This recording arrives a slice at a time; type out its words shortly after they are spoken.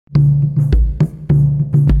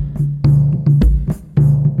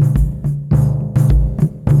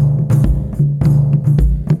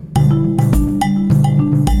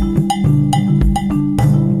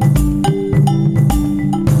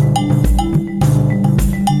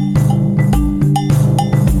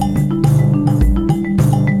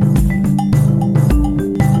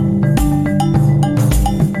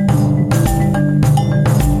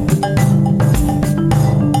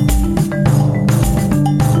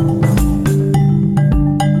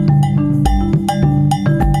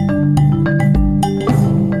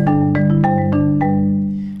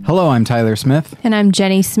I'm Tyler Smith. And I'm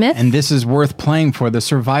Jenny Smith. And this is Worth Playing For, the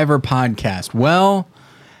Survivor podcast. Well,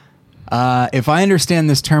 if I understand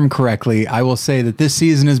this term correctly, I will say that this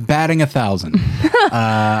season is batting 1,000.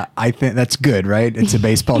 I think that's good, right? It's a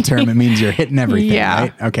baseball term. It means you're hitting everything,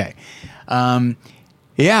 right? Okay.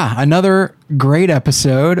 Yeah, another great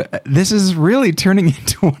episode. This is really turning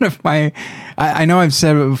into one of my... I know I've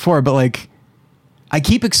said it before, but like, I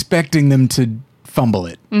keep expecting them to fumble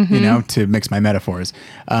it, you know, to mix my metaphors.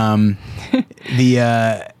 And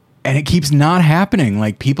it keeps not happening.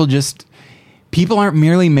 Like, people aren't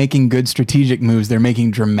merely making good strategic moves, they're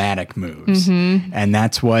making dramatic moves. And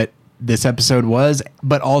that's what this episode was,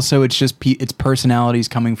 but also it's just it's personalities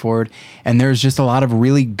coming forward, and there's just a lot of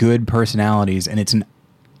really good personalities, and it's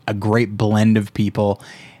a great blend of people.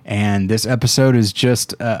 And this episode is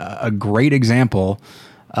just a great example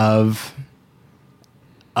of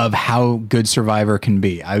how good Survivor can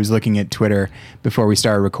be. I was looking at Twitter before we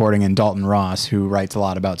started recording, and Dalton Ross, who writes a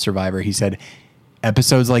lot about Survivor, he said,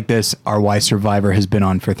 episodes like this are why Survivor has been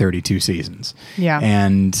on for 32 seasons. Yeah.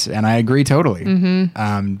 And I agree totally.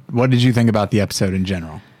 What did you think about the episode in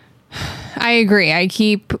general? I agree.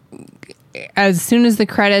 As soon as the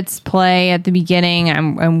credits play at the beginning,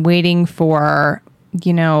 I'm waiting for,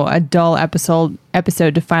 you know, a dull episode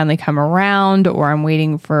to finally come around, or I'm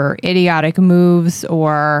waiting for idiotic moves,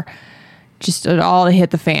 or just it all to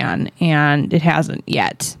hit the fan, and it hasn't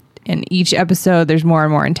yet. In each episode, there's more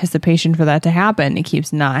and more anticipation for that to happen. It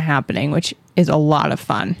keeps not happening, which is a lot of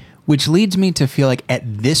fun. Which leads me to feel like at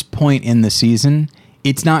this point in the season,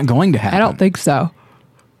 it's not going to happen. I don't think so.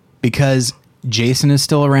 Because Jason is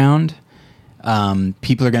still around.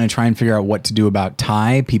 People are going to try and figure out what to do about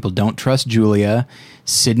Ty. People don't trust Julia.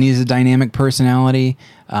 Sydney's a dynamic personality.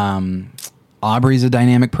 Aubry's a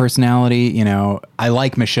dynamic personality. You know, I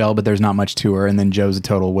like Michelle, but there's not much to her. And then Joe's a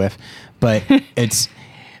total whiff. But it's...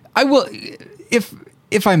 I will,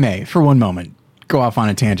 if I may, for one moment, go off on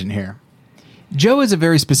a tangent here. Joe is a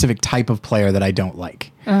very specific type of player that I don't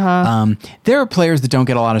like. There are players that don't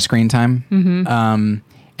get a lot of screen time,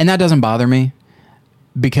 and that doesn't bother me,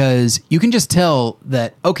 because you can just tell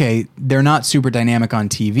that, okay, they're not super dynamic on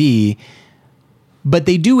TV, but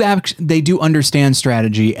they do understand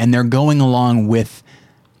strategy, and they're going along with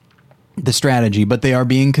the strategy, but they are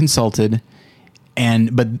being consulted,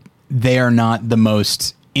 but they are not the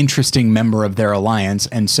most interesting member of their alliance,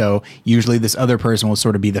 and so usually this other person will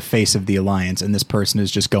sort of be the face of the alliance, and this person is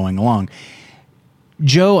just going along.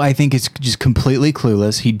 Joe, I think, is just completely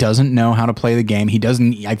clueless. He doesn't know how to play the game. He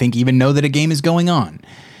doesn't, I think, even know that a game is going on.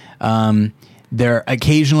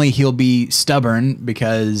 Occasionally he'll be stubborn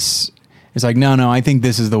because it's like, no, I think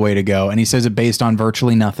this is the way to go, and he says it based on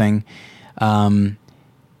virtually nothing.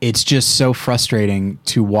 It's just so frustrating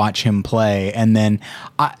to watch him play. And then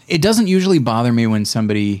it doesn't usually bother me when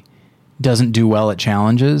somebody doesn't do well at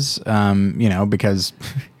challenges, you know, because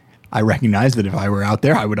I recognize that if I were out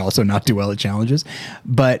there, I would also not do well at challenges.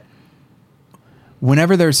 But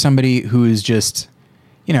whenever there's somebody who is just,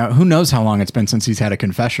 you know, who knows how long it's been since he's had a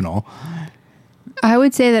confessional. I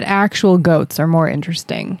would say that actual goats are more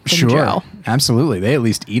interesting than Joe. Absolutely. They at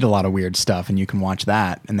least eat a lot of weird stuff, and you can watch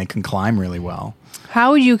that, and they can climb really well.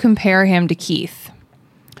 How would you compare him to Keith?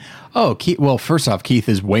 Oh, Keith, well, first off, Keith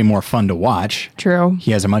is way more fun to watch. True.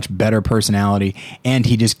 He has a much better personality, and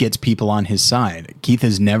he just gets people on his side. Keith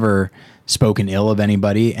has never spoken ill of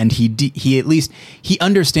anybody, and he at least he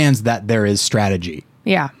understands that there is strategy.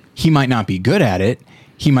 Yeah. He might not be good at it.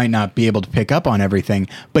 He might not be able to pick up on everything,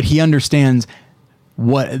 but he understands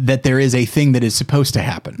that there is a thing that is supposed to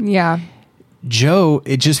happen. Yeah. Joe,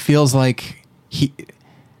 it just feels like he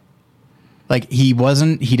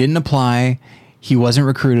didn't apply. He wasn't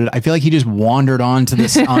recruited. I feel like he just wandered onto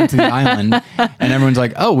the island, and everyone's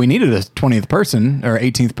like, "Oh, we needed a 20th person or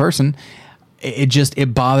 18th person."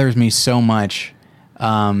 It bothers me so much.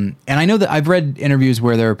 And I know that I've read interviews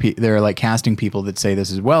where there are like casting people that say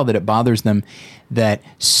this as well, that it bothers them that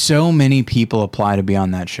so many people apply to be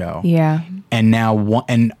on that show. Yeah. And now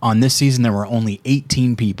and on this season there were only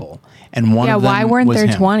 18 people, and one of them why weren't was there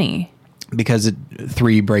him. 20? Because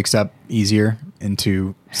 3 breaks up easier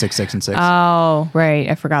into 6, 6, and 6. Oh, right.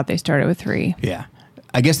 I forgot they started with 3. Yeah.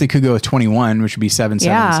 I guess they could go with 21, which would be 7,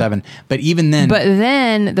 7, and 7. But even then... But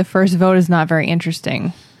then the first vote is not very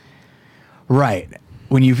interesting. Right.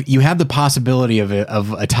 When you have the possibility of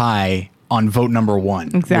a tie on vote number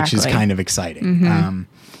 1, which is kind of exciting.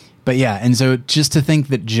 But yeah, and so just to think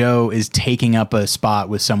that Joe is taking up a spot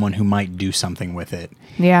with someone who might do something with it.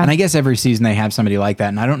 Yeah. And I guess every season they have somebody like that,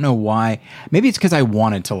 and I don't know why. Maybe it's because I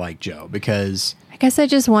wanted to like Joe, because... I guess I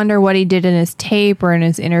just wonder what he did in his tape or in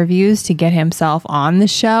his interviews to get himself on the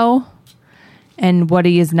show. and what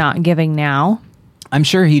he is not giving now. I'm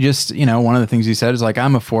sure he just, one of the things he said is like,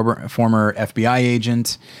 I'm a former FBI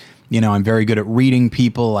agent. I'm very good at reading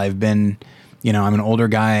people. I've been, I'm an older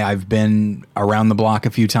guy. I've been around the block a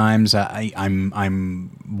few times.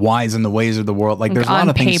 I'm wise in the ways of the world. Like there's a lot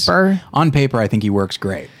of things on paper. I think he works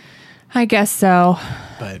great. I guess so.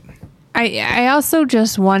 But I also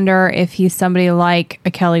just wonder if he's somebody like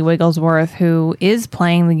a Kelly Wigglesworth who is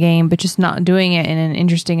playing the game, but just not doing it in an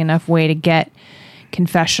interesting enough way to get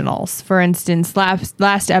confessionals. For instance,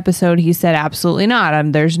 last episode, he said, absolutely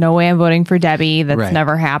not. There's no way I'm voting for Debbie. That's right.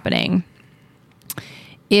 Never happening.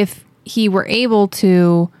 If he were able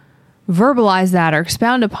to verbalize that or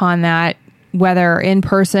expound upon that, whether in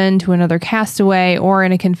person to another castaway or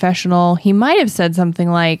in a confessional, he might have said something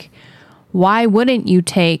like, why wouldn't you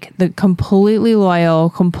take the completely loyal,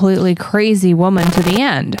 completely crazy woman to the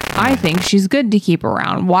end? I think she's good to keep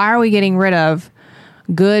around. Why are we getting rid of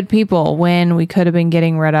good people when we could have been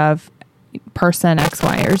getting rid of person X,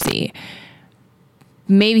 Y, or Z?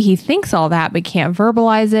 Maybe he thinks all that, but can't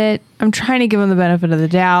verbalize it. I'm trying to give him the benefit of the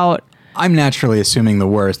doubt. I'm naturally assuming the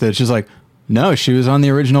worst. That it's just like, no, she was on the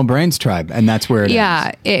original Brains tribe, and that's where it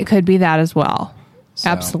ends. It could be that as well. So.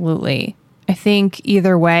 Absolutely. I think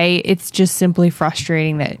either way, it's just simply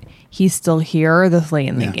frustrating that he's still here this late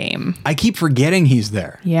in the game. I keep forgetting he's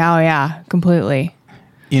there. Yeah, completely.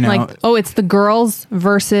 Like, it's the girls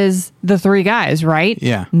versus the three guys, right?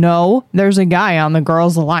 Yeah. No, there's a guy on the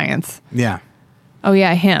Girls Alliance. Yeah. Oh,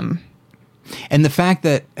 yeah, him. And the fact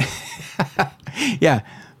that,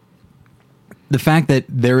 the fact that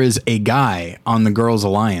there is a guy on the Girls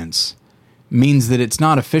Alliance means that it's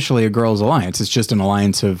not officially a Girls Alliance. It's just an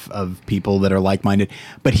alliance of people that are like-minded.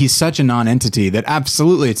 But he's such a non-entity that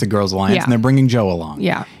absolutely it's a Girls Alliance, and they're bringing Joe along.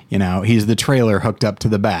 Yeah. He's the trailer hooked up to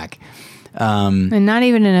the back. And not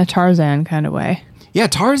even in a Tarzan kind of way. Yeah,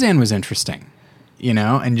 Tarzan was interesting,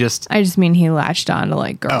 and just... I just mean he latched on to,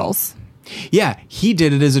 like, girls. Yeah, he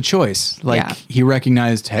did it as a choice. Like, he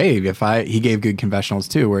recognized, hey, he gave good confessionals,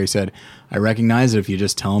 too, where he said, I recognize that if you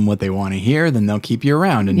just tell them what they want to hear, then they'll keep you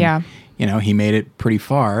around. And, he made it pretty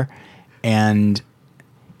far. And,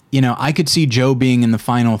 I could see Joe being in the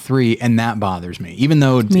final three, and that bothers me. Even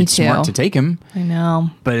though it's smart to take him. I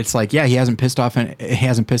know. But it's like, he hasn't pissed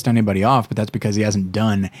anybody off, but that's because he hasn't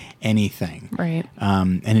done anything. Right.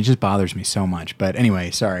 And it just bothers me so much. But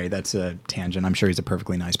anyway, sorry, that's a tangent. I'm sure he's a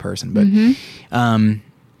perfectly nice person. But,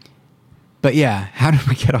 but yeah, how did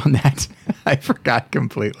we get on that? I forgot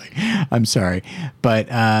completely. I'm sorry.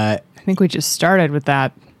 But I think we just started with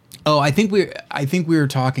that. Oh, I think we were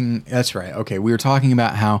talking. That's right. Okay, we were talking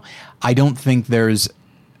about how I don't think there's,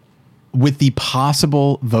 with the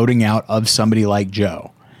possible voting out of somebody like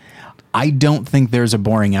Joe, I don't think there's a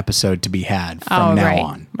boring episode to be had from now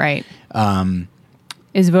on. Right.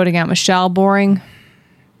 Is voting out Michelle boring?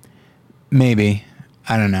 Maybe.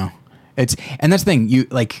 I don't know. And that's the thing. You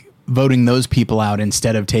like voting those people out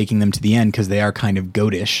instead of taking them to the end because they are kind of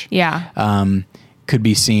goatish. Yeah. Could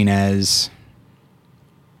be seen as.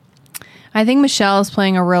 I think Michelle is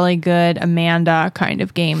playing a really good Amanda kind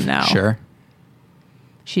of game, though. Sure.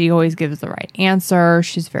 She always gives the right answer.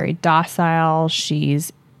 She's very docile.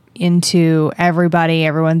 She's into everybody.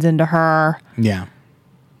 Everyone's into her. Yeah.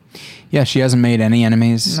 Yeah, she hasn't made any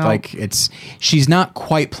enemies. No. Like she's not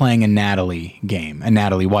quite playing a Natalie game, a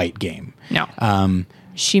Natalie White game. No.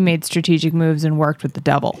 She made strategic moves and worked with the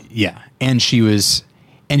devil. Yeah. And she was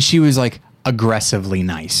like aggressively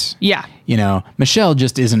nice. Yeah. Michelle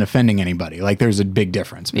just isn't offending anybody. Like there's a big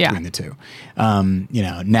difference between the two.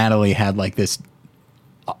 Natalie had like this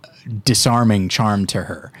disarming charm to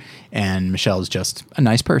her, and Michelle's just a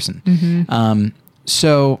nice person. Mm-hmm.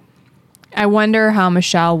 So I wonder how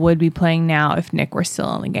Michelle would be playing now if Nick were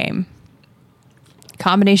still in the game.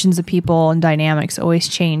 Combinations of people and dynamics always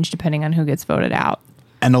change depending on who gets voted out.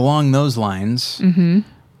 And along those lines,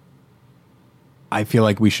 I feel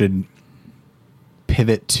like we should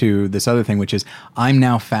pivot to this other thing, which is I'm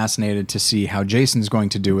now fascinated to see how Jason's going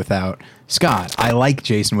to do without Scott. I like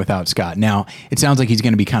Jason without Scott. Now, it sounds like he's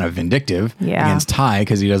going to be kind of vindictive against Ty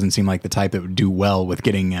because he doesn't seem like the type that would do well with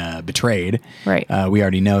getting betrayed. Right. We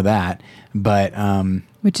already know that. But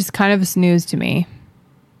which is kind of a snooze to me.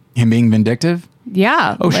 Him being vindictive?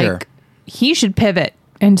 Yeah. Oh, sure. He should pivot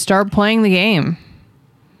and start playing the game.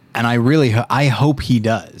 And I hope he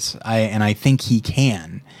does. And I think he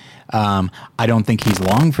can. I don't think he's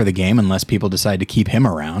long for the game unless people decide to keep him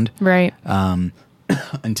around. Right.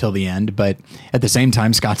 Until the end. But at the same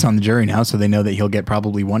time, Scott's on the jury now, so they know that he'll get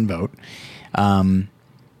probably one vote. But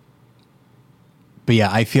yeah,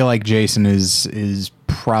 I feel like Jason is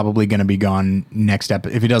probably going to be gone next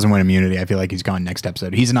episode. If he doesn't win immunity, I feel like he's gone next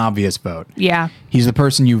episode. He's an obvious vote. Yeah. He's the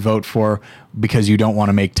person you vote for because you don't want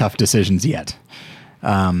to make tough decisions yet.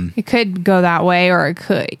 It could go that way, or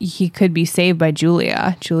he could be saved by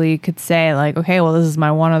Julia. Julia could say, like, okay, well, this is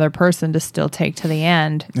my one other person to still take to the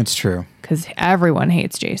end. That's true. Because everyone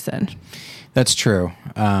hates Jason. That's true.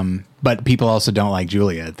 But people also don't like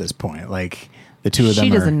Julia at this point. Like, the two of them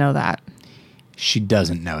She doesn't know that. She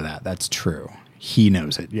doesn't know that. That's true. He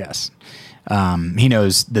knows it, yes. He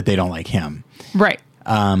knows that they don't like him. Right.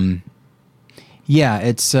 Yeah,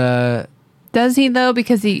 it's... Does he though?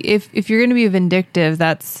 Because if you're going to be vindictive,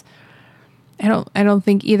 that's I don't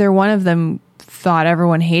think either one of them thought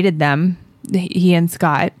everyone hated them. He and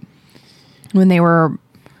Scott, when they were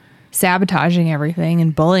sabotaging everything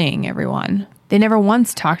and bullying everyone, they never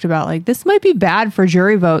once talked about like, this might be bad for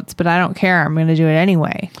jury votes, but I don't care. I'm going to do it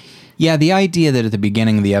anyway. Yeah, the idea that at the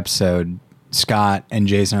beginning of the episode, Scott and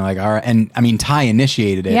Jason are like, all right, and I mean, Ty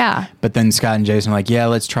initiated it. Yeah. But then Scott and Jason are like, yeah,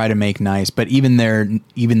 let's try to make nice. But even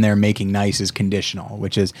their making nice is conditional,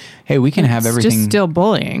 which is, hey, we can have everything. It's just still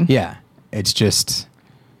bullying. Yeah. It's just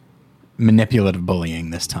manipulative bullying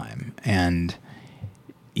this time. And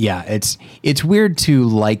yeah, it's weird to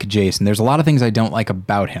like Jason. There's a lot of things I don't like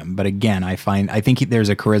about him. But again, I think there's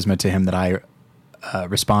a charisma to him that I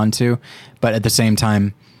respond to. But at the same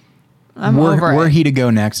time, were he to go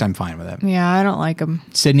next, I'm fine with it. Yeah, I don't like him.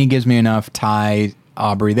 Sydney gives me enough. Ty,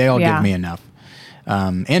 Aubry, they all give me enough.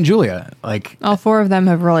 And Julia, like all four of them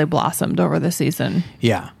have really blossomed over the season.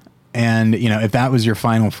 Yeah, and if that was your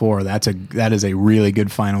final four, that is a really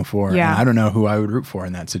good final four. Yeah, and I don't know who I would root for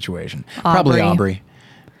in that situation. Probably Aubry.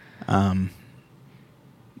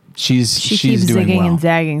 She keeps doing zigging well. and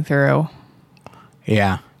zagging through.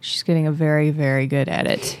 Yeah, she's getting a very, very good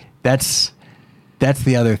edit. That's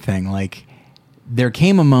the other thing. Like, there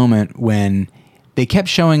came a moment when they kept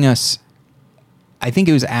showing us, I think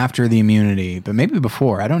it was after the immunity, but maybe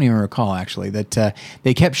before, I don't even recall actually, that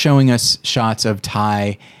they kept showing us shots of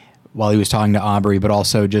Ty while he was talking to Aubry, but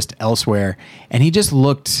also just elsewhere. And he just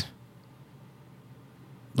looked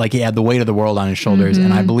like he had the weight of the world on his shoulders. Mm-hmm.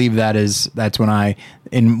 And I believe that's when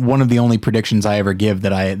in one of the only predictions I ever give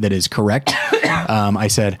that is correct, I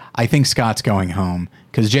said, I think Scott's going home.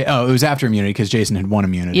 Because it was after immunity because Jason had won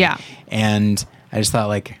immunity. Yeah. And I just thought,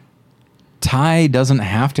 like, Ty doesn't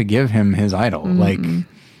have to give him his idol. Mm-hmm. Like,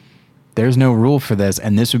 there's no rule for this,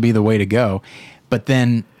 and this would be the way to go. But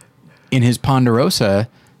then in his Ponderosa,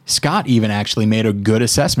 Scott even actually made a good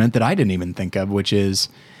assessment that I didn't even think of, which is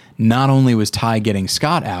not only was Ty getting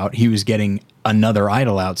Scott out, he was getting another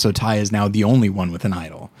idol out. So Ty is now the only one with an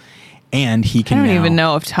idol. And he can I don't even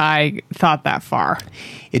know if Ty thought that far.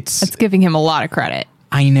 That's giving him a lot of credit.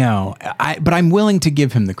 I know, but I'm willing to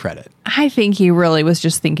give him the credit. I think he really was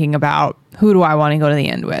just thinking about, who do I want to go to the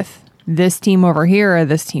end with? This team over here or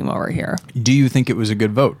this team over here? Do you think it was a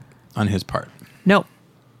good vote on his part? No.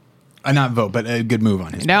 Not vote, but a good move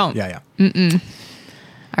on his part. Yeah. Mm-mm.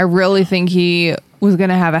 I really think he was going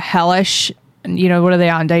to have a hellish, what are they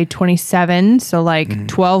on, day 27? So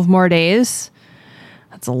 12 more days.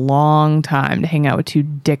 That's a long time to hang out with two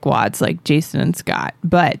dickwads like Jason and Scott.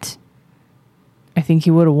 But I think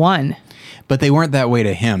he would have won. But they weren't that way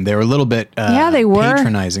to him. They were a little bit they were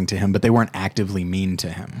patronizing to him, but they weren't actively mean to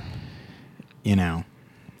him.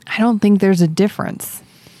 I don't think there's a difference.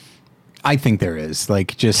 I think there is.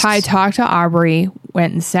 Like, just Ty talked to Aubry,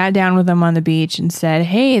 went and sat down with him on the beach and said,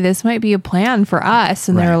 hey, this might be a plan for us.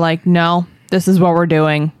 And they were like, no, this is what we're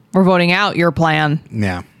doing. We're voting out your plan.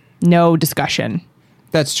 Yeah. No discussion.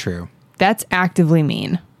 That's true. That's actively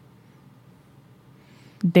mean.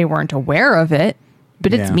 They weren't aware of it,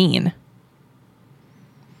 but it's mean.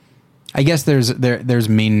 I guess there's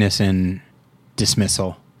meanness in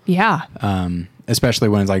dismissal. Yeah. Especially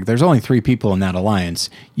when it's like, there's only 3 people in that alliance,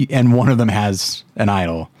 and one of them has an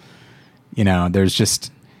idol. There's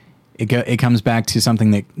just, it comes back to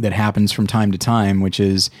something that happens from time to time, which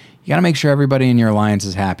is, you got to make sure everybody in your alliance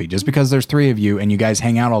is happy. Just because there's 3 of you and you guys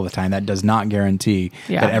hang out all the time, that does not guarantee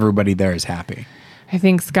that everybody there is happy. I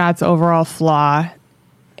think Scott's overall flaw,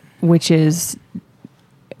 which is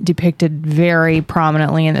depicted very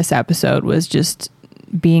prominently in this episode, was just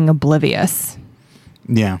being oblivious.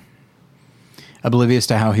 Yeah. Oblivious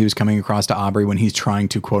to how he was coming across to Aubry when he's trying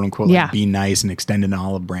to, quote unquote, be nice and extend an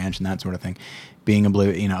olive branch and that sort of thing. Being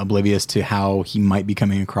oblivious to how he might be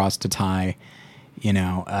coming across to Ty.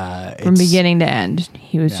 From beginning to end,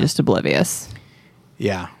 he was just oblivious.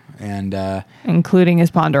 Yeah. And including his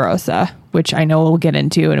Ponderosa, which I know we'll get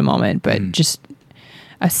into in a moment, but just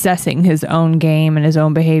assessing his own game and his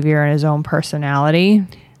own behavior and his own personality.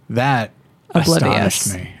 That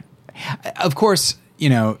astonished me. Of course,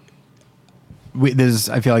 I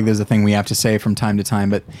feel like there's a thing we have to say from time to time,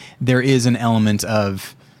 but there is an element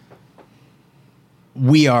of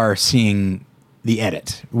we are seeing the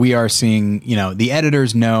edit. We are seeing, the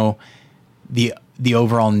editors know the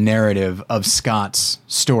overall narrative of Scott's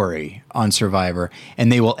story on Survivor,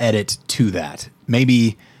 and they will edit to that.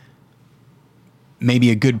 Maybe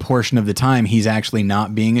a good portion of the time he's actually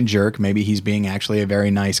not being a jerk. Maybe he's being actually a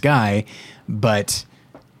very nice guy, but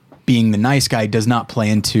being the nice guy does not play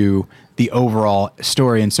into the overall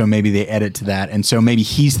story, and so maybe they edit to that. And so maybe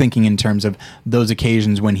he's thinking in terms of those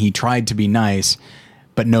occasions when he tried to be nice,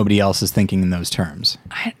 but nobody else is thinking in those terms,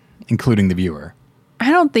 including the viewer.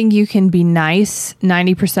 I don't think you can be nice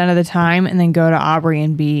 90% of the time and then go to Aubry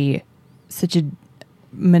and be such a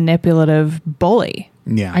manipulative bully.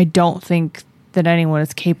 Yeah. I don't think that anyone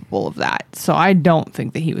is capable of that. So I don't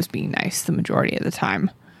think that he was being nice the majority of the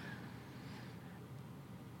time.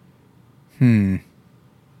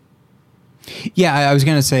 Yeah, I was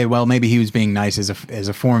going to say, well, maybe he was being nice as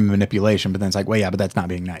a form of manipulation, but then it's like, well, yeah, but that's not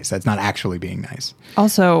being nice. That's not actually being nice.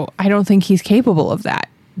 Also, I don't think he's capable of that.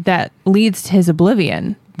 That leads to his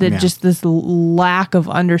oblivion. That just this lack of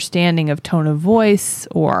understanding of tone of voice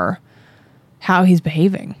or how he's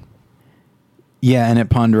behaving. Yeah, and at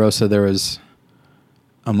Ponderosa, there was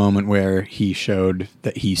a moment where he showed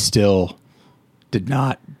that he still did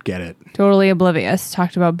not get it. Totally oblivious.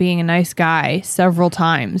 Talked about being a nice guy several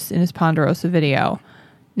times in his Ponderosa video.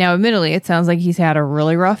 Now, admittedly, it sounds like he's had a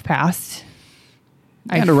really rough past.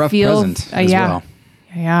 And a rough present as well.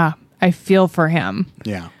 Yeah, I feel for him.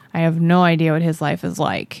 Yeah. I have no idea what his life is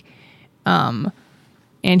like. And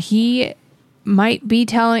he might be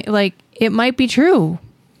telling, like, it might be true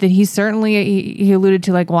that he certainly, he alluded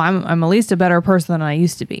to, like, well, I'm at least a better person than I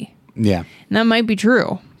used to be. Yeah. And that might be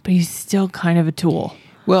true, but he's still kind of a tool.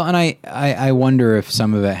 Well, and I wonder if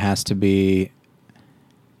some of it has to be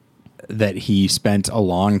that he spent a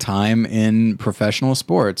long time in professional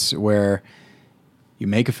sports where you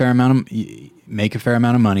make a fair amount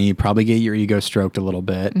of money, you probably get your ego stroked a little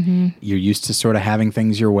bit. Mm-hmm. You're used to sort of having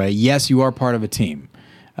things your way. Yes, you are part of a team.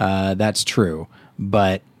 That's true.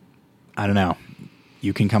 But I don't know.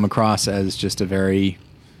 You can come across as just a very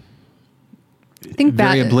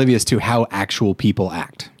oblivious to how actual people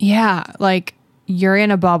act. Yeah, like you're in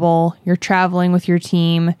a bubble, you're traveling with your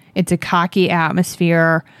team, it's a cocky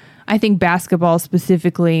atmosphere. I think basketball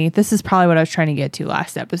specifically, this is probably what I was trying to get to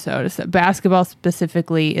last episode, is that basketball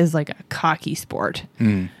specifically is like a cocky sport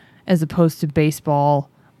as opposed to baseball,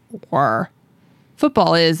 or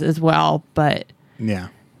football is as well, but yeah,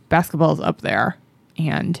 basketball is up there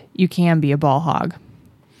and you can be a ball hog.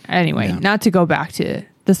 Anyway, not to go back to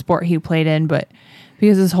the sport he played in, but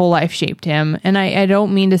because his whole life shaped him. And I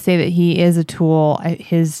don't mean to say that he is a tool.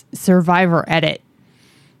 His Survivor edit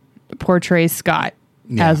portrays Scott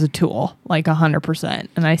as a tool, like 100%.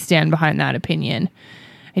 And I stand behind that opinion.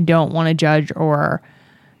 I don't want to judge or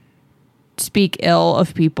speak ill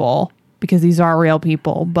of people because these are real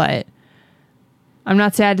people, but I'm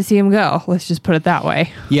not sad to see him go. Let's just put it that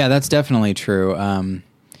way. Yeah, that's definitely true.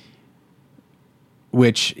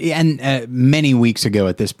 Many weeks ago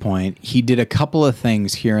at this point, he did a couple of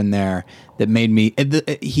things here and there that made me,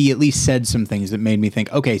 he at least said some things that made me think,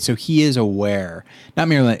 okay, so he is aware, not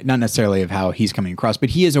necessarily of how he's coming across, but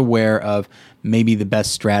he is aware of maybe the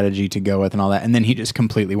best strategy to go with and all that. And then he just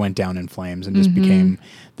completely went down in flames and just became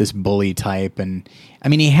this bully type. And I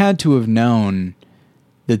mean, he had to have known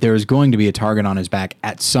that there was going to be a target on his back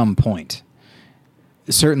at some point.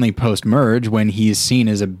 Certainly post-merge, when he's seen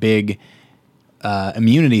as a big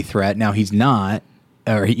immunity threat. Now he's not,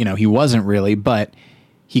 or he wasn't really, but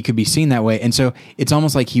he could be seen that way. And so it's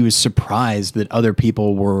almost like he was surprised that other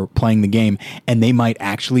people were playing the game and they might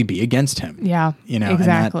actually be against him. Yeah,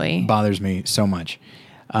 exactly. And that bothers me so much.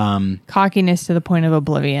 Cockiness to the point of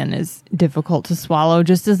oblivion is difficult to swallow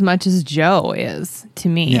just as much as Joe is to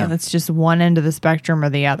me. Yeah. That's just one end of the spectrum or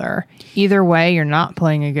the other. Either way, you're not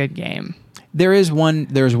playing a good game. There's one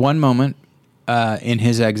moment in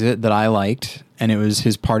his exit that I liked, and it was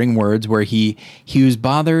his parting words where he was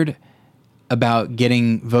bothered about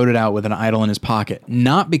getting voted out with an idol in his pocket.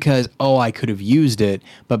 Not because, I could have used it,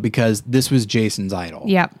 but because this was Jason's idol.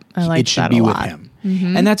 Yep, I like that a lot. It should be with him.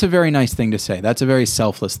 Mm-hmm. And that's a very nice thing to say. That's a very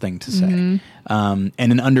selfless thing to say. Mm-hmm.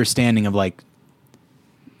 And an understanding of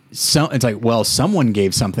it's like, well, someone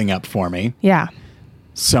gave something up for me. Yeah.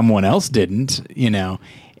 Someone else didn't,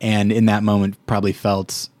 and in that moment probably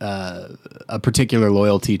felt a particular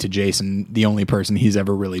loyalty to Jason, the only person he's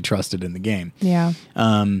ever really trusted in the game. Yeah.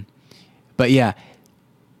 But yeah,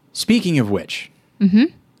 speaking of which,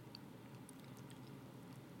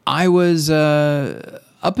 I was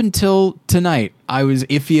up until tonight, I was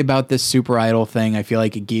iffy about this super idol thing. I feel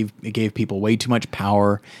like it gave people way too much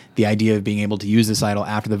power. The idea of being able to use this idol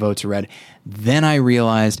after the votes are read. Then I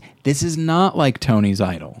realized this is not like Tony's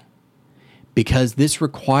idol, because this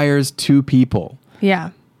requires two people.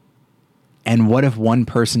 Yeah. And what if one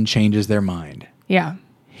person changes their mind? Yeah.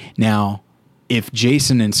 Now, if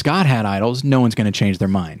Jason and Scott had idols, no one's going to change their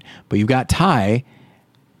mind. But you've got Ty.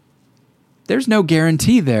 There's no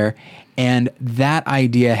guarantee there. And that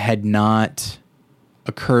idea had not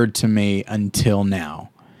occurred to me until now,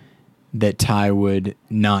 that Ty would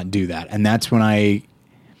not do that. And that's when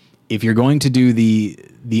if you're going to do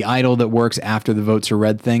the idol that works after the votes are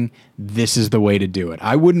read thing, this is the way to do it.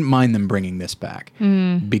 I wouldn't mind them bringing this back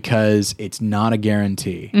because it's not a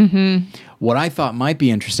guarantee. Mm-hmm. What I thought might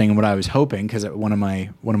be interesting, and what I was hoping, because one of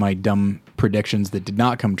my dumb predictions that did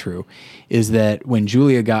not come true, is that when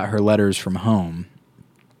Julia got her letters from home,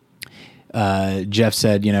 Jeff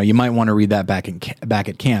said, you might want to read that back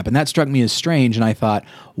at camp. And that struck me as strange. And I thought,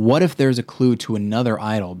 what if there's a clue to another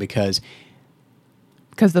idol? Because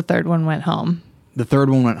the third one went home. The third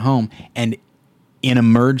one went home. And in a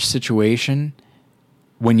merge situation,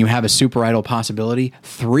 when you have a super idol possibility,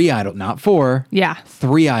 3 idols, not 4. Yeah.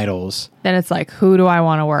 3 idols. Then it's like, who do I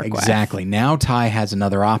want to work with? Exactly. Now Ty has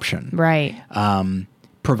another option. Right.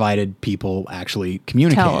 Provided people actually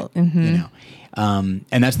communicate. And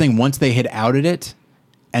that's the thing. Once they had outed it,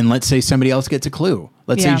 and let's say somebody else gets a clue.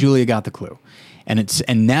 Let's say Julia got the clue,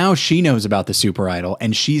 and now she knows about the super idol,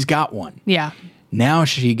 and she's got one. Yeah. Now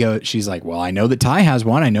she's like, well, I know that Ty has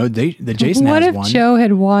one. I know that Jason has one. What if Joe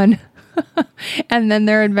had won, and then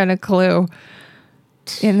there had been a clue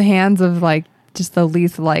in the hands of like just the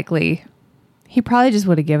least likely? He probably just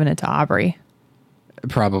would have given it to Aubry.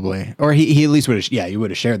 Probably, or he at least would have. Yeah, he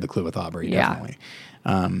would have shared the clue with Aubry. Definitely.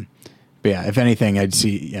 But yeah, if anything, I'd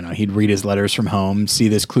see, he'd read his letters from home, see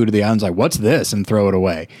this clue to the islands, like, what's this? And throw it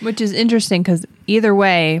away. Which is interesting because either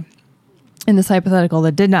way, in this hypothetical,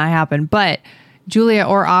 that did not happen. But Julia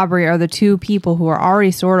or Aubry are the two people who are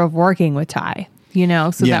already sort of working with Ty,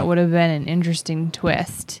 so that would have been an interesting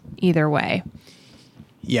twist either way.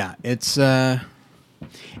 Yeah, it's, and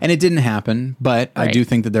it didn't happen, but right. I do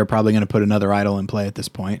think that they're probably going to put another idol in play at this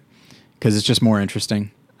point because it's just more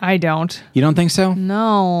interesting. I don't. You don't think so?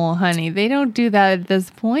 No, honey. They don't do that at this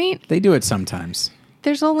point. They do it sometimes.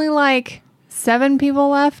 There's only like 7 people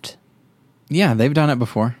left. Yeah, they've done it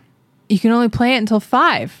before. You can only play it until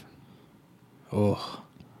 5. Oh.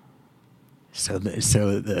 So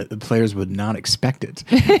the players would not expect it.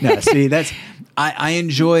 No, see, that's... I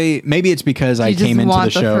enjoy... Maybe it's because I came into the show... You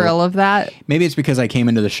just want the thrill of that? Maybe it's because I came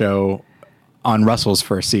into the show on Russell's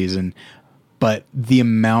first season, but the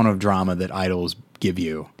amount of drama that idols give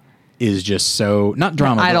you is just so not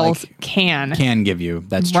drama. Idols like can give you.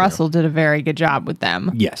 That's true. Russell did a very good job with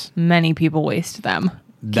them. Yes, many people waste them.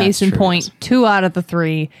 That's Case in true, point, yes. 2 out of the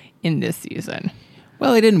 3 in this season.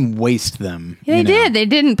 Well, they didn't waste them. They did. They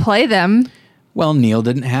didn't play them. Well, Neil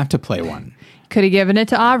didn't have to play one. Could have given it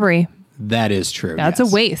to Aubry. That is true. That's a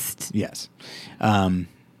waste. Yes. And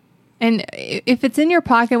if it's in your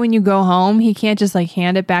pocket when you go home, he can't just like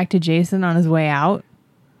hand it back to Jason on his way out.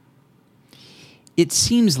 It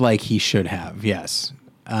seems like he should have, yes.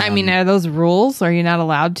 I mean, are those rules? Are you not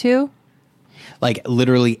allowed to? Like,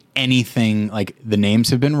 literally anything, like, the names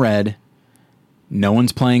have been read. No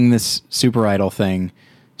one's playing this Super Idol thing.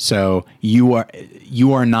 So you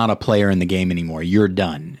are not a player in the game anymore. You're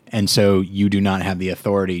done. And so you do not have the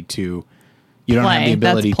authority to... You don't have the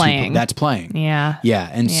ability to... That's playing. Yeah. Yeah,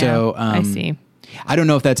 and so... I see. I don't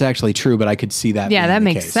know if that's actually true, but I could see that being that the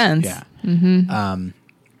makes case. sense. Yeah. Mm-hmm.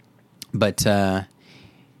 But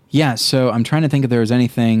yeah, so I'm trying to think if there was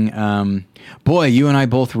anything. Boy, you and I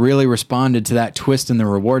both really responded to that twist in the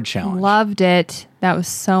reward challenge. Loved it. That was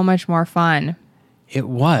so much more fun. It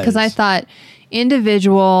was. Because I thought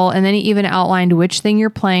individual, and then he even outlined which thing you're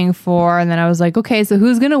playing for. And then I was like, okay, so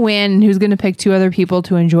who's going to win and who's going to pick 2 other people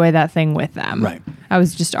to enjoy that thing with them? Right. I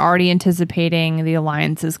was just already anticipating the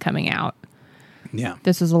alliances coming out. Yeah.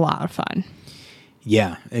 This was a lot of fun.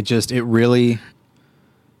 Yeah. It really...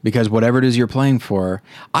 Because whatever it is you're playing for,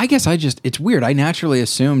 I guess it's weird. I naturally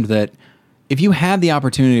assumed that if you had the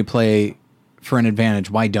opportunity to play for an advantage,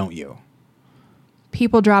 why don't you?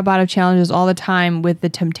 People drop out of challenges all the time with the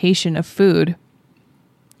temptation of food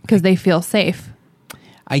because they feel safe.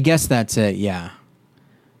 I guess that's it, yeah.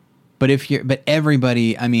 But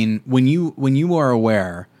everybody, I mean, when you are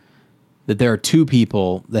aware that there are 2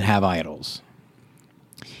 people that have idols,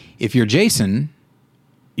 if you're Jason,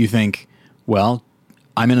 you think, well,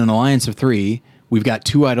 I'm in an alliance of 3. We've got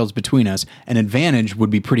 2 idols between us. An advantage would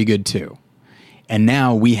be pretty good too. And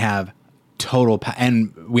now we have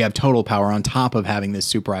and we have total power on top of having this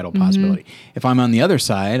super idol possibility. If I'm on the other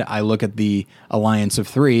side, I look at the alliance of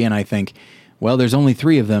 3 and I think, well, there's only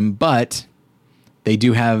 3 of them, but they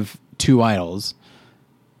do have 2 idols.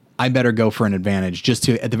 I better go for an advantage just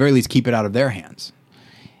to, at the very least, keep it out of their hands.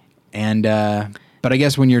 And, but I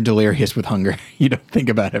guess when you're delirious with hunger, you don't think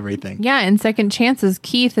about everything. Yeah, in second chances,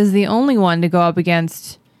 Keith is the only one to go up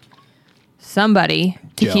against somebody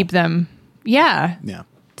to Joe. keep them. Yeah. Yeah.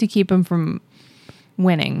 To keep them from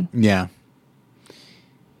winning. Yeah.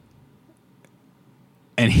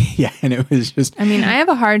 And and it was just. I mean, I have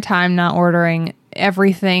a hard time not ordering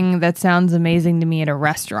everything that sounds amazing to me at a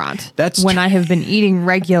restaurant. That's when I have been eating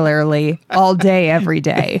regularly all day, every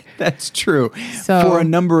day. That's true. So, for a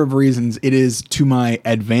number of reasons, it is to my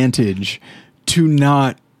advantage to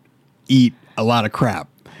not eat a lot of crap.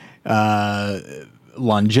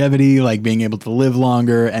 Longevity, like being able to live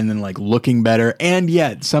longer and then like looking better. And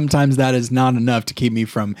yet sometimes that is not enough to keep me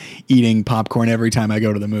from eating popcorn every time I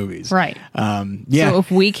go to the movies. Right. Yeah. So if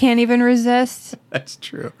we can't even resist, that's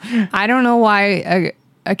true. I don't know why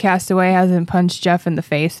a castaway hasn't punched Jeff in the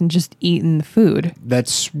face and just eaten the food.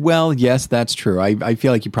 Yes, that's true. I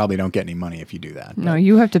feel like you probably don't get any money if you do that. No,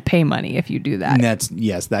 you have to pay money if you do that. I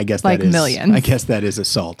guess like that is millions. I guess that is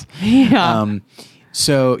assault. Yeah.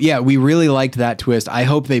 So, yeah, we really liked that twist. I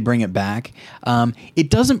hope they bring it back. It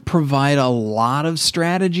doesn't provide a lot of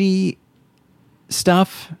strategy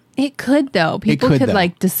stuff. It could, though. People could, could though.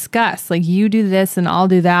 like discuss, like, you do this and I'll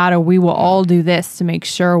do that, or we will all do this to make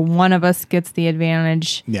sure one of us gets the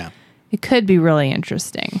advantage. Yeah. It could be really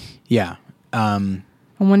interesting. Yeah. I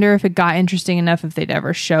wonder if it got interesting enough if they'd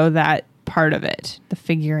ever show that part of it, the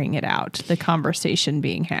figuring it out, the conversation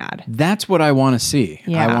being had. That's what I want to see.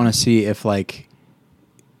 Yeah. I want to see if, like,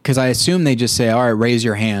 because I assume they just say, all right, raise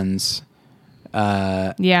your hands.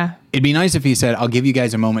 Yeah. It'd be nice if he said, I'll give you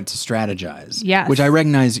guys a moment to strategize. Yes. Which I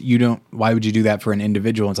recognize you don't. Why would you do that for an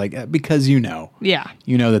individual? It's like, because you know. Yeah.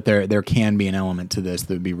 You know that there can be an element to this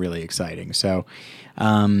that would be really exciting. So,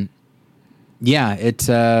 yeah,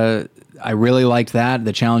 I really liked that.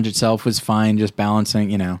 The challenge itself was fine, just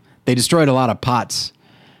balancing, They destroyed a lot of pots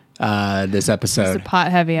this episode. It's a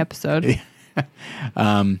pot-heavy episode.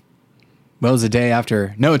 Well, it was the day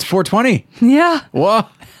after. No, it's 420. Yeah. Whoa.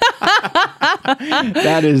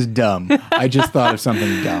 That is dumb. I just thought of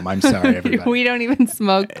something dumb. I'm sorry, everybody. We don't even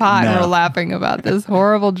smoke pot and No. we're laughing about this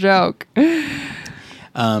horrible joke.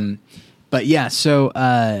 But yeah, so,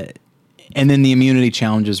 and then the immunity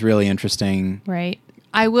challenge is really interesting. Right.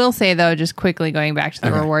 I will say, though, just quickly going back to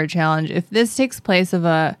the reward challenge, if this takes place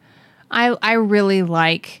I really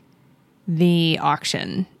like the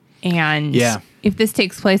auction. And if this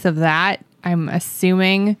takes place of that, I'm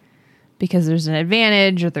assuming because there's an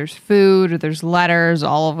advantage or there's food or there's letters,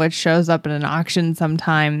 all of which shows up in an auction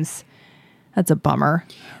sometimes. That's a bummer.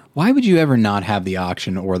 Why would you ever not have the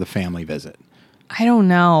auction or the family visit? I don't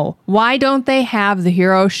know. Why don't they have the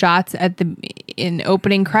hero shots in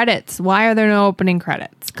opening credits? Why are there no opening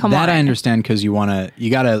credits? Come on. That I understand because you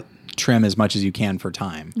got to trim as much as you can for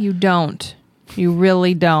time. You don't. You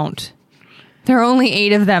really don't. There are only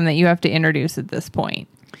 8 of them that you have to introduce at this point.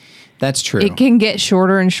 That's true. It can get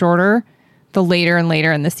shorter and shorter the later and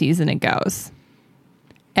later in the season it goes.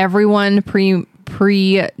 Everyone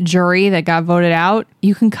pre-jury that got voted out,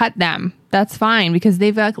 you can cut them. That's fine because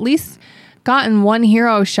they've at least gotten one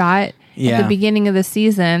hero shot at the beginning of the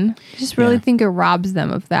season. I just really think it robs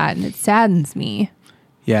them of that, and it saddens me.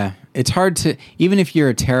 Yeah. It's hard to, even if you're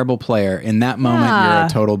a terrible player, in that moment, you're a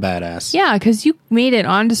total badass. Yeah, because you made it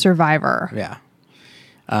onto Survivor. Yeah.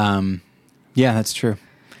 Yeah, that's true.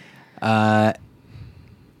 But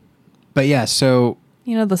yeah, so...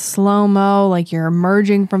 The slow-mo, like you're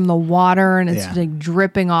emerging from the water and it's like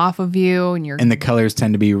dripping off of you and the colors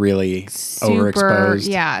tend to be really overexposed.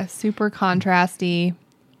 Yeah, super contrasty.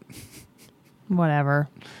 Whatever.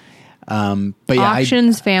 But yeah,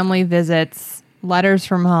 auctions, family visits, letters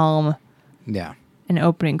from home. Yeah. And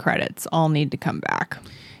opening credits all need to come back.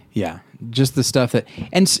 Yeah. Just the stuff that,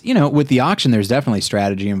 and with the auction, there's definitely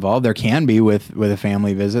strategy involved. There can be with a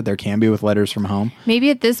family visit. There can be with letters from home.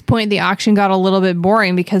 Maybe at this point, the auction got a little bit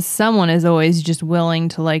boring because someone is always just willing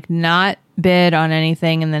to like not bid on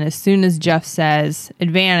anything. And then as soon as Jeff says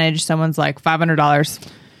advantage, someone's like $500.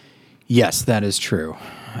 Yes, that is true.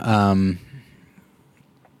 But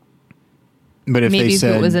if maybe they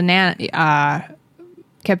said, if it was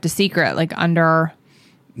kept a secret, like under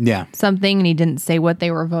something, and he didn't say what they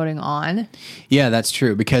were voting on. Yeah, that's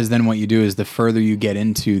true. Because then what you do is the further you get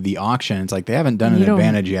into the auction, it's like they haven't done an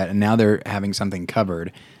advantage yet, and now they're having something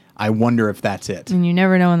covered. I wonder if that's it. And you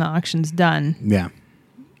never know when the auction's done. Yeah.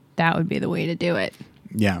 That would be the way to do it.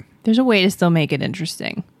 Yeah. There's a way to still make it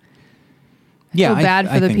interesting. Yeah, I feel bad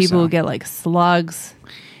for the think people so. who get like slugs.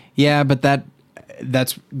 Yeah, but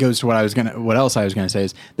that's goes to what else I was gonna say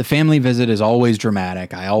is the family visit is always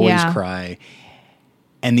dramatic. I always cry,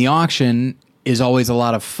 and the auction is always a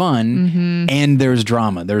lot of fun, and there's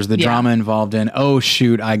drama. There's the drama involved in, oh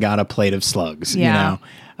shoot, I got a plate of slugs. Yeah. You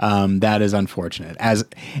know, that is unfortunate.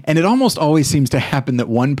 And it almost always seems to happen that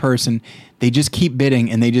one person, they just keep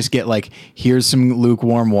bidding and they just get like, here's some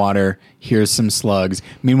lukewarm water, here's some slugs.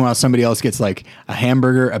 Meanwhile, somebody else gets like a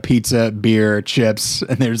hamburger, a pizza, beer, chips,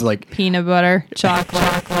 and there's like Peanut butter,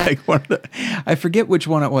 chocolate. like I forget which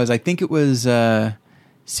one it was. I think it was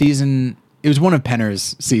it was one of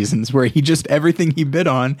Penner's seasons where he just, everything he bid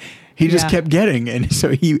on, he just kept getting. And so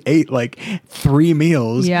he ate like 3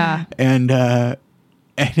 meals. Yeah. And the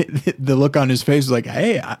look on his face was like,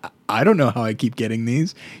 hey, I don't know how I keep getting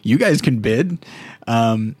these. You guys can bid.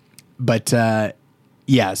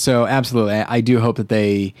 Yeah, so absolutely. I do hope that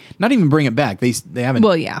they not even bring it back. They haven't.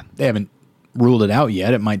 Well, yeah. They haven't ruled it out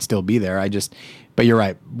yet. It might still be there. But you're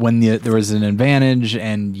right. When there was an advantage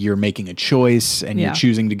and you're making a choice and you're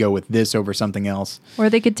choosing to go with this over something else. Or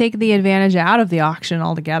they could take the advantage out of the auction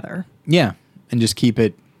altogether. Yeah. And just keep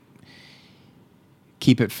it.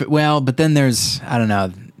 Well, but then there's, I don't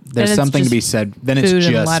know. There's something to be said. Then it's just.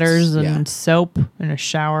 Food and letters and soap and a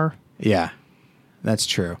shower. Yeah. That's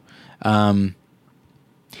true. And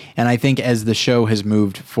I think as the show has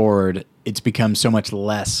moved forward, it's become so much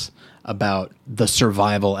less about the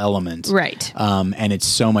survival element, right? And it's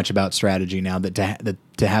so much about strategy now that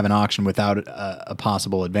to have an auction without a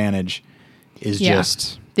possible advantage is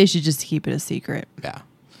just. They should just keep it a secret. Yeah.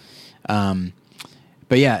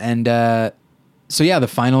 But yeah, and so yeah, the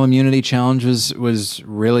final immunity challenge was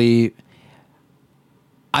really.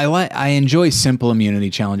 I enjoy simple immunity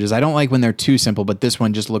challenges. I don't like when they're too simple, but this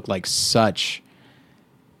one just looked like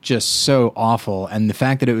just so awful, and the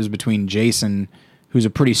fact that it was between Jason, who's a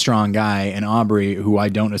pretty strong guy, and Aubry, who I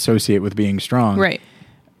don't associate with being strong. Right.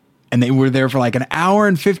 And they were there for like an hour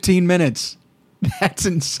and 15 minutes. That's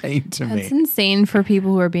insane to me. That's insane for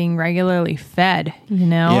people who are being regularly fed, you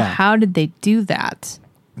know? Yeah. How did they do that?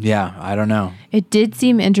 Yeah, I don't know. It did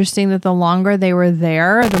seem interesting that the longer they were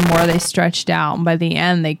there, the more they stretched out. And by the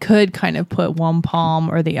end, they could kind of put one palm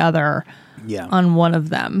or the other on one of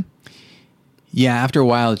them. Yeah, after a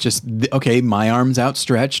while, it's just, okay, my arm's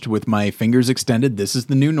outstretched with my fingers extended. This is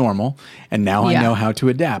the new normal. And now I know how to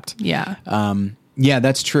adapt. Yeah. Yeah,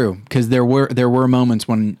 that's true. Because there were moments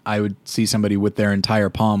when I would see somebody with their entire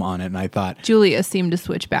palm on it, and I thought... Julia seemed to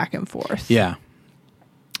switch back and forth. Yeah.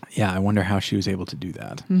 Yeah, I wonder how she was able to do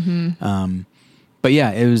that. Mm-hmm. But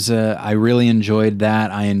yeah, it was... I really enjoyed that.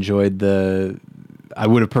 I enjoyed I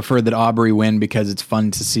would have preferred that Aubry win because it's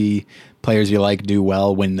fun to see players you like do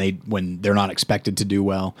well when they're not expected to do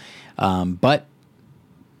well. But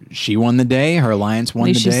she won the day. Her alliance won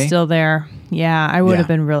the day. She's still there. Yeah, I would have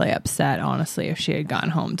been really upset, honestly, if she had gone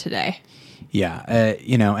home today. Yeah,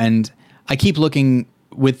 and I keep looking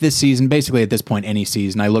with this season, basically at this point, any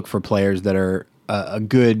season, I look for players that are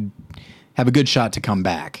have a good shot to come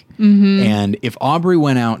back. Mm-hmm. And if Aubry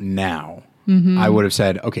went out now, I would have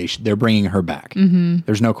said, okay, they're bringing her back. Mm-hmm.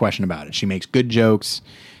 There's no question about it. She makes good jokes.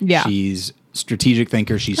 Yeah. She's strategic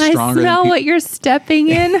thinker. She's stronger. I smell what you're stepping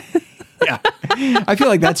in. Yeah. I feel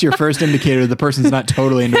like that's your first indicator the person's not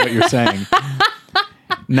totally into what you're saying.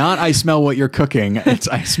 Not I smell what you're cooking. It's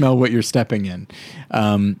I smell what you're stepping in.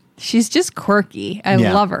 She's just quirky. I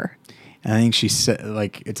love her. And I think she's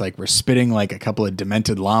like, it's like we're spitting like a couple of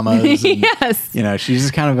demented llamas. And, yes. She's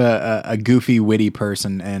just kind of a goofy, witty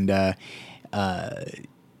person. And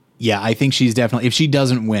I think she's definitely, if she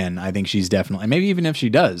doesn't win, I think she's definitely, maybe even if she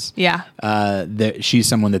does, that she's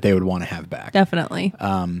someone that they would want to have back. Definitely.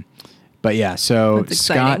 But yeah, so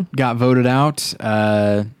Scott got voted out.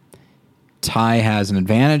 Ty has an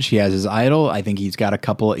advantage. He has his idol. I think he's got a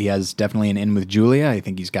couple. He has definitely an in with Julia. I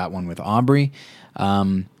think he's got one with Aubry.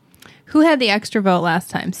 Who had the extra vote last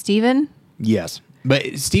time? Steven? Yes.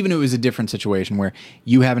 But Steven, it was a different situation where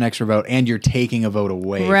you have an extra vote and you're taking a vote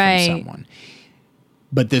away from someone.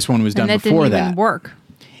 But this one was done before that. Didn't even work.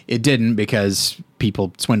 It didn't because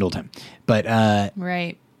people swindled him. But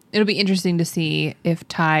right. It'll be interesting to see if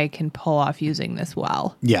Ty can pull off using this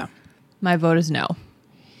well. Yeah. My vote is no.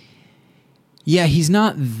 Yeah, he's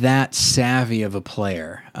not that savvy of a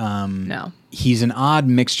player. No. He's an odd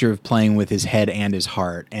mixture of playing with his head and his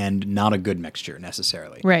heart, and not a good mixture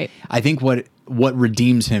necessarily. Right. I think what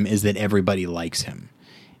redeems him is that everybody likes him.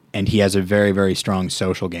 And he has a very, very strong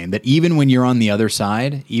social game that even when you're on the other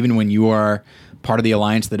side, even when you are part of the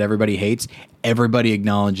alliance that everybody hates, everybody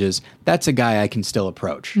acknowledges that's a guy I can still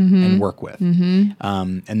approach and work with. And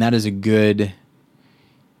that is a good,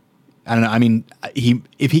 I don't know. I mean,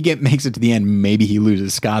 if he makes it to the end, maybe he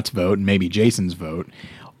loses Scott's vote and maybe Jason's vote,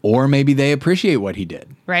 or maybe they appreciate what he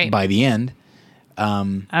did by the end.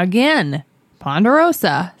 Again,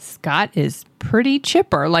 Ponderosa, Scot is pretty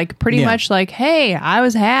chipper, like pretty much like, hey, I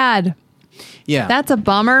was had. Yeah. That's a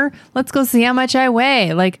bummer. Let's go see how much I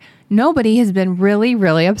weigh. Like, nobody has been really,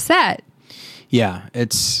 really upset. Yeah.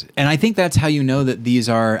 And I think that's how you know that these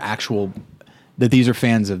are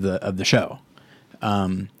fans of the show.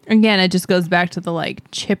 Again, it just goes back to the like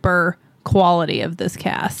chipper quality of this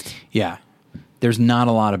cast. Yeah. There's not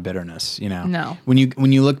a lot of bitterness, you know. No. When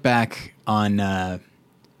you look back on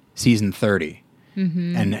season 30,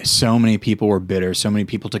 and so many people were bitter, so many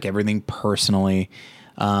people took everything personally.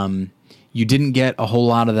 You didn't get a whole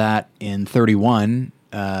lot of that in 31,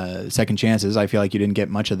 Second Chances. I feel like you didn't get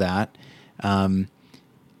much of that. And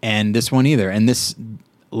this one either. And this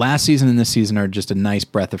last season and this season are just a nice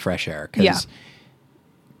breath of fresh air.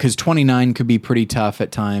 Because 29 could be pretty tough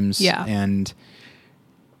at times. Yeah. And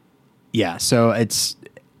yeah, so it's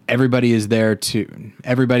everybody is there to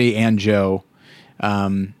everybody and Joe.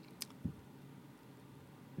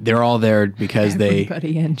 They're all there because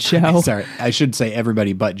everybody and Joe. Sorry, I should say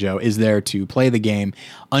everybody but Joe is there to play the game,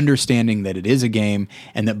 understanding that it is a game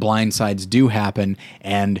and that blindsides do happen.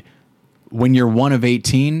 And when you're one of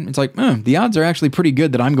 18, it's like, the odds are actually pretty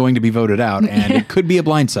good that I'm going to be voted out, and it could be a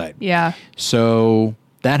blindside. Yeah. So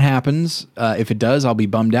that happens. If it does, I'll be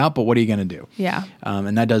bummed out, but what are you going to do? Yeah.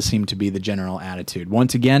 And that does seem to be the general attitude.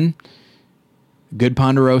 Once again, good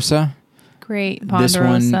Ponderosa. Great Ponderosa.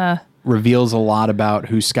 This one reveals a lot about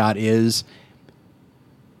who Scot is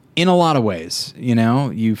in a lot of ways. You know,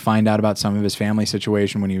 you find out about some of his family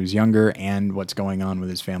situation when he was younger and what's going on with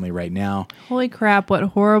his family right now. Holy crap, what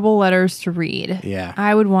horrible letters to read. Yeah.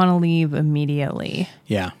 I would want to leave immediately.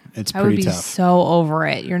 Yeah, it's I would pretty be tough. so over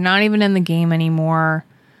it. You're not even in the game anymore.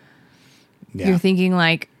 Yeah. You're thinking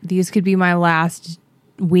like, these could be my last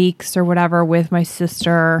weeks or whatever with my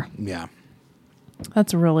sister. Yeah.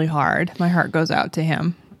 That's really hard. My heart goes out to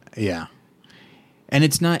him. Yeah. And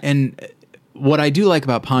it's not, and what I do like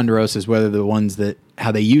about Ponderosa is whether the ones that,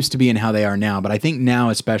 how they used to be and how they are now, but I think now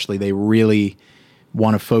especially they really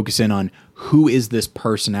want to focus in on who is this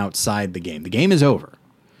person outside the game. The game is over.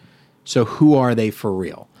 So who are they for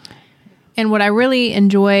real? And what I really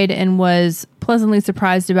enjoyed and was pleasantly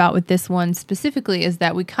surprised about with this one specifically is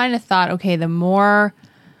that we kind of thought, okay, the more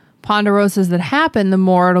Ponderosas that happen, the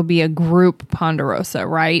more it'll be a group Ponderosa,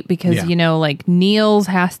 right? Because, you know, like Neil's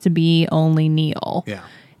has to be only Neil. Yeah.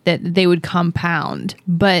 That they would compound.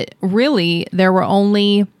 But really, there were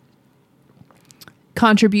only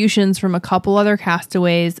contributions from a couple other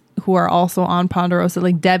castaways who are also on Ponderosa.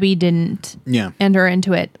 Like Debbie didn't enter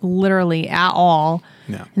into it literally at all.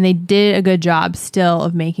 Yeah. And they did a good job still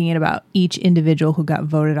of making it about each individual who got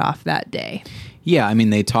voted off that day. Yeah, I mean,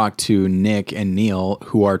 they talked to Nick and Neil,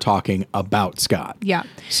 who are talking about Scot. Yeah.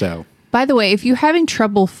 So, by the way, if you're having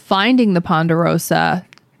trouble finding the Ponderosa,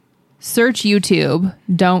 search YouTube.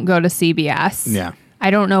 Don't go to CBS. Yeah. I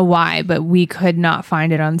don't know why, but we could not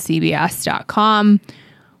find it on CBS.com.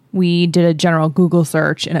 We did a general Google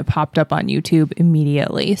search and it popped up on YouTube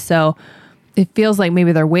immediately. So it feels like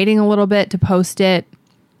maybe they're waiting a little bit to post it.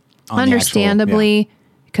 Understandably,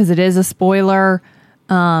 because it is a spoiler.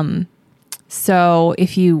 So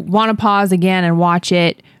if you want to pause again and watch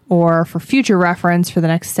it, or for future reference for the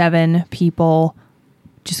next 7 people,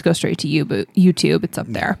 just go straight to YouTube. It's up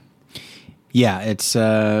there. Yeah, it's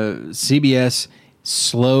CBS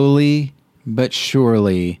slowly but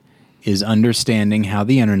surely is understanding how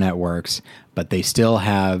the internet works, but they still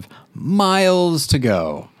have miles to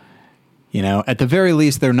go. You know, at the very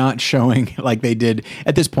least, they're not showing like they did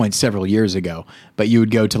at this point several years ago, but you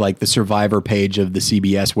would go to like the Survivor page of the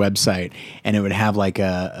CBS website and it would have like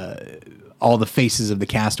all the faces of the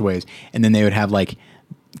castaways. And then they would have like,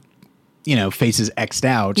 you know, faces X'd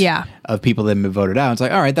out of people that have been voted out. It's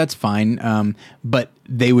like, all right, that's fine. But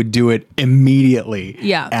they would do it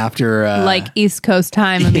immediately after like East Coast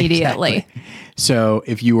time immediately. Exactly. So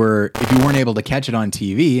if you weren't able to catch it on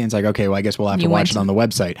TV, and it's like, okay, well, I guess we'll have to watch it on the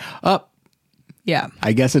website. Yeah.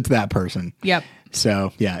 I guess it's that person. Yep.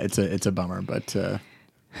 So yeah, it's a bummer, but so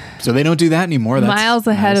they don't do that anymore. That's miles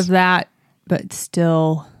ahead of that, but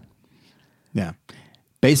still. Yeah.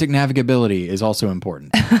 Basic navigability is also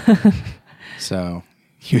important. So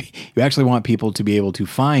You actually want people to be able to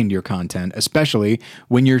find your content, especially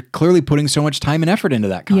when you're clearly putting so much time and effort into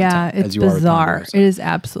that content. Yeah, it's bizarre. It is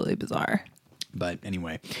absolutely bizarre. But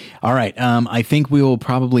anyway, all right. I think we will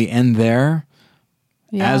probably end there.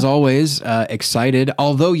 Yeah. As always, excited.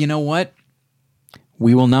 Although, you know what?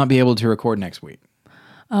 We will not be able to record next week.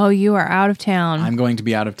 Oh, you are out of town. I'm going to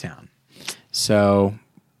be out of town. So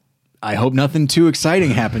I hope nothing too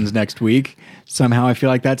exciting happens next week. Somehow I feel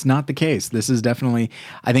like that's not the case. This is definitely,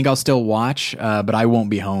 I think I'll still watch, but I won't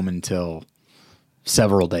be home until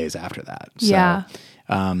several days after that. So, yeah.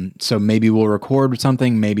 So maybe we'll record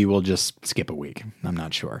something. Maybe we'll just skip a week. I'm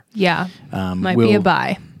not sure. Yeah. Might be a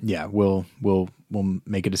bye. Yeah. We'll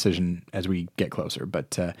make a decision as we get closer.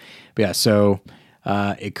 But yeah, so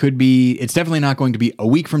it's definitely not going to be a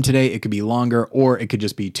week from today. It could be longer, or it could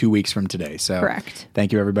just be 2 weeks from today. So correct.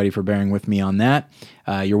 Thank you everybody for bearing with me on that.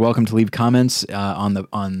 You're welcome to leave comments on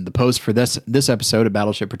the post for this episode at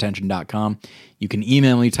battleshippretension.com. You can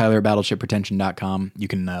email me, Tyler at battleshippretension.com. You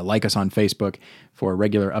can like us on Facebook for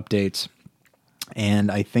regular updates.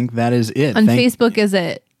 And I think that is it. On Facebook, is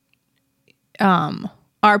it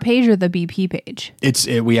our page or the BP page?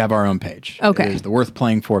 We have our own page. Okay. It is the Worth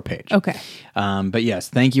Playing For page. Okay. But yes,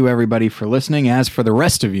 thank you everybody for listening. As for the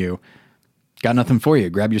rest of you, got nothing for you.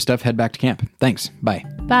 Grab your stuff, head back to camp. Thanks. Bye.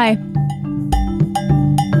 Bye.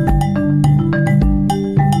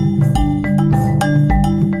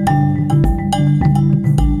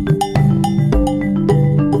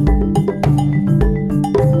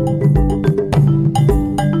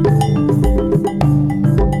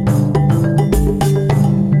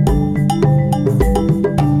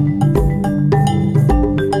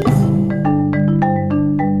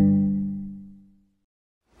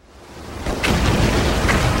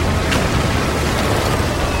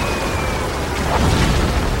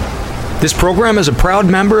 This program is a proud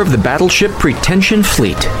member of the Battleship Pretension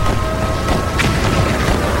Fleet.